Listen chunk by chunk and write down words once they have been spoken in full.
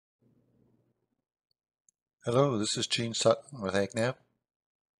Hello, this is Gene Sutton with AgNav.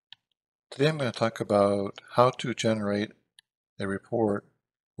 Today I'm going to talk about how to generate a report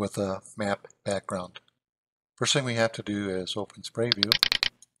with a map background. First thing we have to do is open SprayView,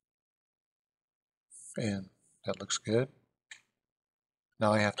 and that looks good.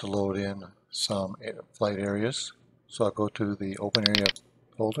 Now I have to load in some flight areas, so I'll go to the Open Area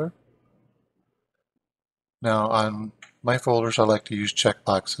folder. Now on my folders I like to use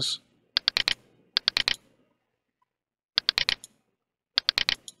checkboxes.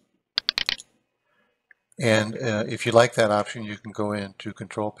 And if you like that option, you can go into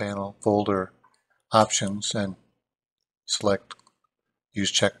Control Panel, Folder Options, and select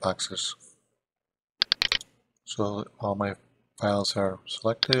Use Checkboxes. So all my files are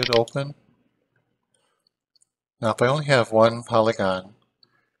selected, open. Now if I only have one polygon,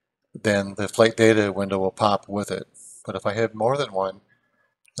 then the flight data window will pop with it. But if I have more than one,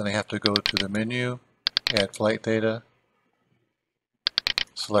 then I have to go to the menu, add flight data,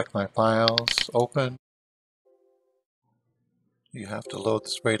 select my files, open. You have to load the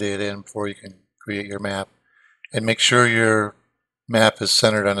spray data in before you can create your map. And make sure your map is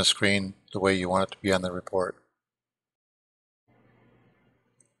centered on the screen the way you want it to be on the report.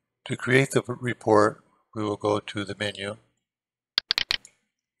 To create the report, we will go to the menu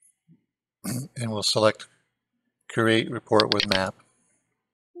and we'll select Create Report with Map.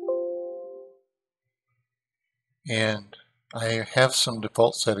 And I have some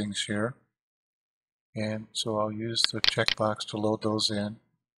default settings here, and so I'll use the checkbox to load those in.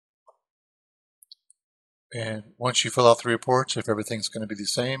 And once you fill out the reports, if everything's going to be the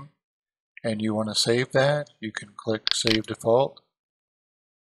same and you want to save that, you can click Save Default.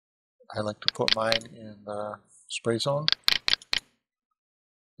 I like to put mine in the spray zone.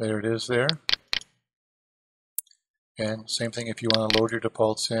 There it is there. And same thing if you want to load your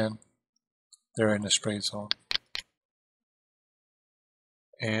defaults in, they're in the spray zone.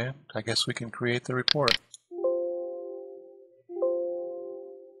 And I guess we can create the report.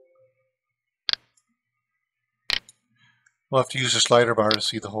 We'll have to use the slider bar to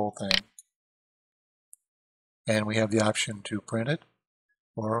see the whole thing. And we have the option to print it,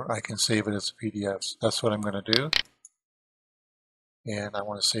 or I can save it as a PDF. That's what I'm going to do. And I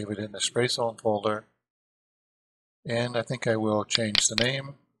want to save it in the spray zone folder. And I think I will change the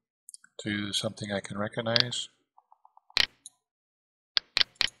name to something I can recognize.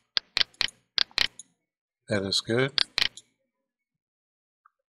 That is good.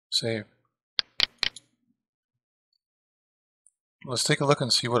 Save. Let's take a look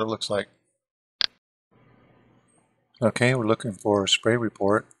and see what it looks like. Okay, we're looking for a spray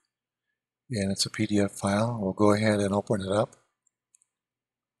report, and it's a PDF file. We'll go ahead and open it up.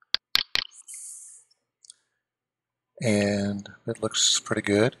 And it looks pretty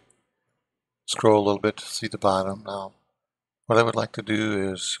good. Scroll a little bit to see the bottom. Now, what I would like to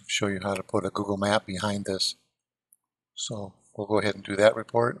do is show you how to put a Google map behind this. So we'll go ahead and do that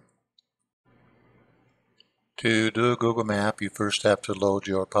report. To do a Google map, you first have to load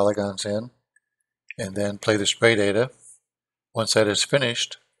your polygons in and then play the spray data. Once that is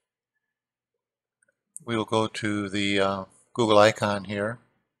finished, we will go to the Google icon here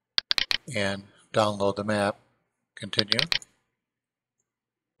and download the map. Continue.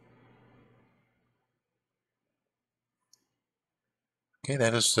 Okay,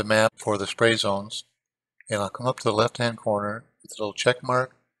 that is the map for the spray zones. And I'll come up to the left-hand corner with a little check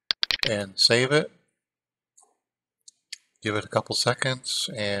mark and save it. Give it a couple seconds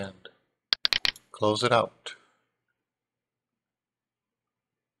and close it out.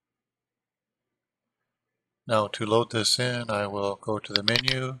 Now to load this in, I will go to the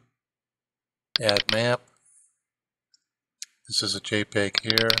menu, add map. This is a JPEG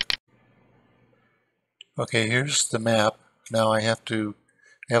here. Okay, here's the map. Now I have to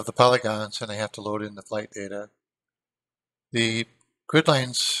have the polygons and I have to load in the flight data. The grid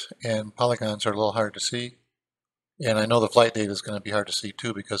lines and polygons are a little hard to see. And I know the flight data is going to be hard to see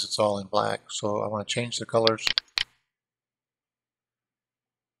too because it's all in black. So I want to change the colors.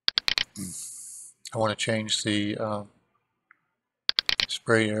 I want to change the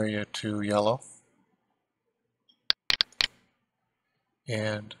spray area to yellow.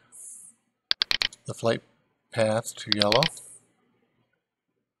 And the flight path to yellow.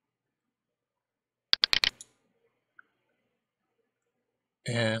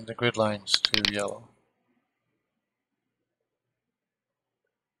 And the grid lines to yellow.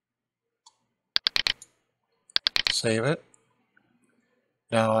 Save it.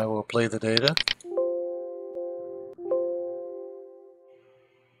 Now I will play the data.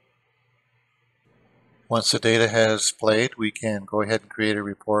 Once the data has played, we can go ahead and create a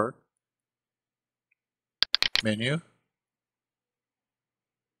report. menu,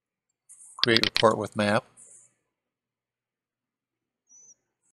 create report with map.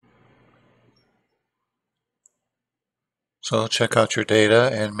 So check out your data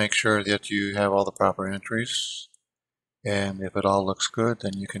and make sure that you have all the proper entries. And if it all looks good,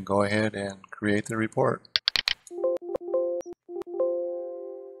 then you can go ahead and create the report.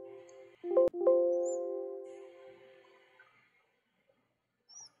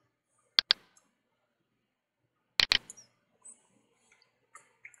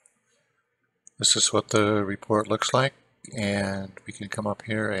 This is what the report looks like, and we can come up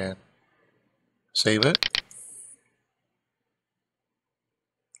here and save it,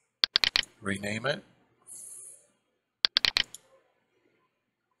 rename it,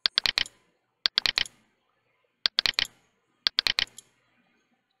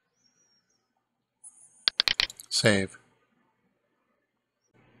 save.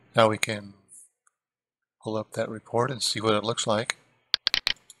 Now we can pull up that report and see what it looks like.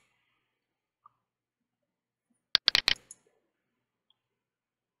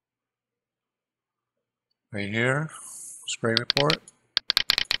 Right here, spray report.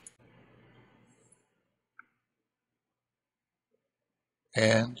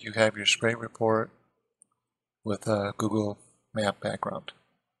 And you have your spray report with a Google Map background.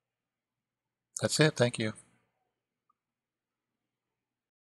 That's it. Thank you.